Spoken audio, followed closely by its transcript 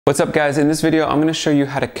What's up guys, in this video I'm going to show you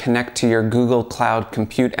how to connect to your Google Cloud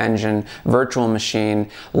Compute Engine virtual machine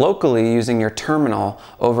locally using your terminal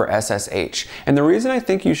over SSH. And the reason I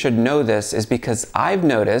think you should know this is because I've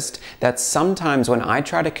noticed that sometimes when I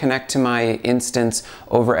try to connect to my instance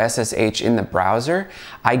over SSH in the browser,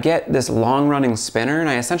 I get this long-running spinner and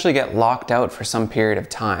I essentially get locked out for some period of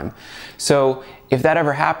time. So if that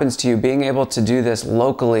ever happens to you, being able to do this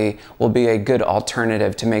locally will be a good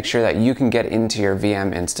alternative to make sure that you can get into your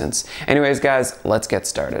VM instance. Anyways, guys, let's get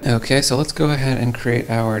started. Okay, so let's go ahead and create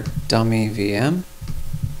our dummy VM.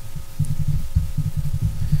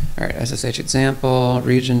 All right, SSH example,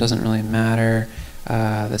 region doesn't really matter,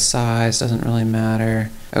 the size doesn't really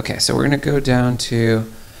matter. Okay, so we're gonna go down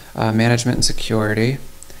to management and security,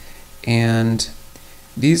 and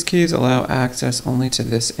these keys allow access only to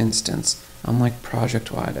this instance, unlike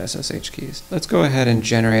project-wide SSH keys. Let's go ahead and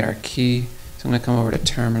generate our key. So I'm going to come over to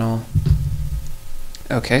terminal.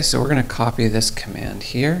 Okay, so we're going to copy this command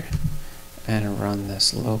here and run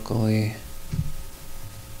this locally.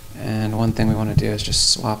 And one thing we want to do is just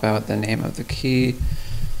swap out the name of the key.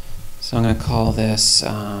 So I'm going to call this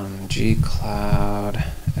gcloud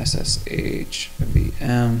SSH VM.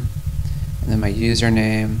 And then my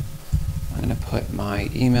username, I'm going to put my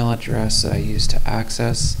email address that I use to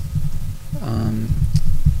access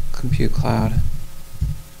Compute Cloud.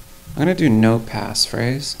 I'm going to do no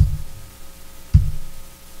passphrase.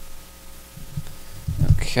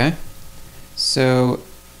 Okay, so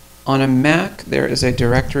on a Mac there is a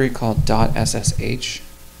directory called .ssh,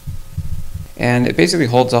 and it basically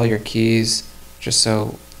holds all your keys just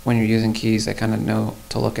so when you're using keys they kind of know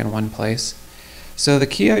to look in one place. So the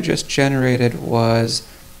key I just generated was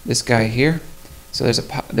this guy here. So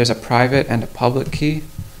there's a private and a public key.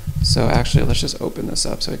 So actually, let's just open this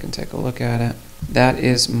up so we can take a look at it. That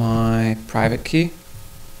is my private key.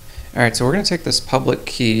 All right, so we're going to take this public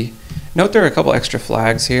key. Note there are a couple extra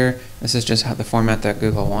flags here. This is just how the format that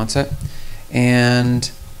Google wants it.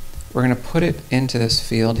 And we're going to put it into this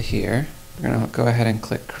field here. We're going to go ahead and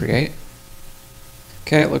click Create.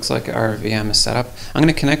 Okay, it looks like our VM is set up. I'm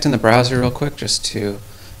going to connect in the browser real quick just to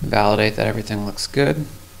validate that everything looks good.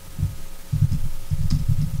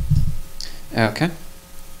 Okay.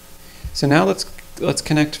 So now let's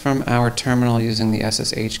connect from our terminal using the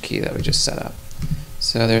SSH key that we just set up.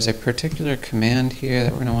 So there's a particular command here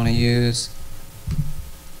that we're going to want to use.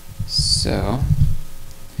 So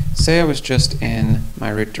say I was just in my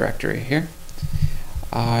root directory here.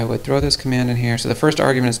 I would throw this command in here. So the first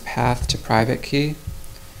argument is path to private key.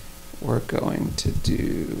 We're going to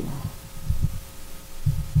do,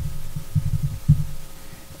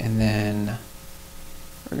 and then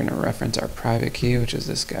we're going to reference our private key, which is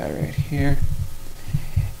this guy right here.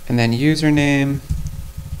 And then username.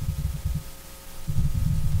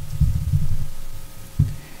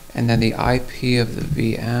 And then the IP of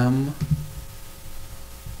the VM.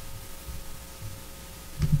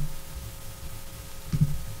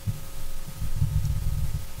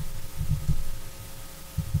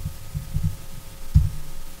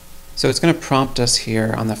 So it's going to prompt us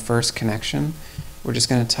here on the first connection. We're just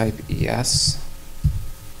going to type yes.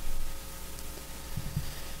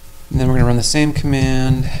 And then we're going to run the same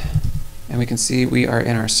command, and we can see we are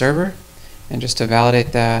in our server. And just to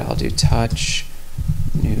validate that, I'll do touch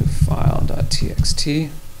new file.txt.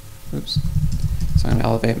 Oops. So I'm going to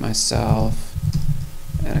elevate myself,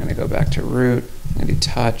 and I'm going to go back to root. I'm going to do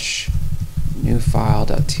touch new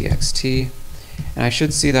file.txt, and I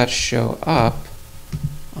should see that show up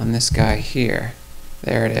on this guy here.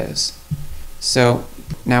 There it is. So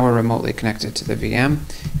now we're remotely connected to the VM.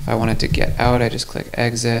 If I wanted to get out, I just click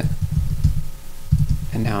exit,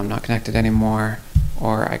 and now I'm not connected anymore.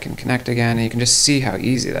 Or I can connect again, and you can just see how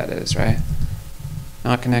easy that is, right?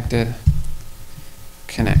 Not connected,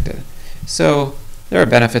 connected. So there are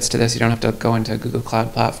benefits to this. You don't have to go into a Google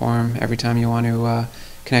Cloud Platform every time you want to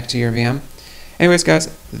connect to your VM. Anyways,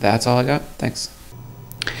 guys, that's all I got. Thanks.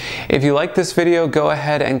 If you like this video, go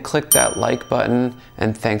ahead and click that like button,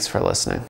 and thanks for listening.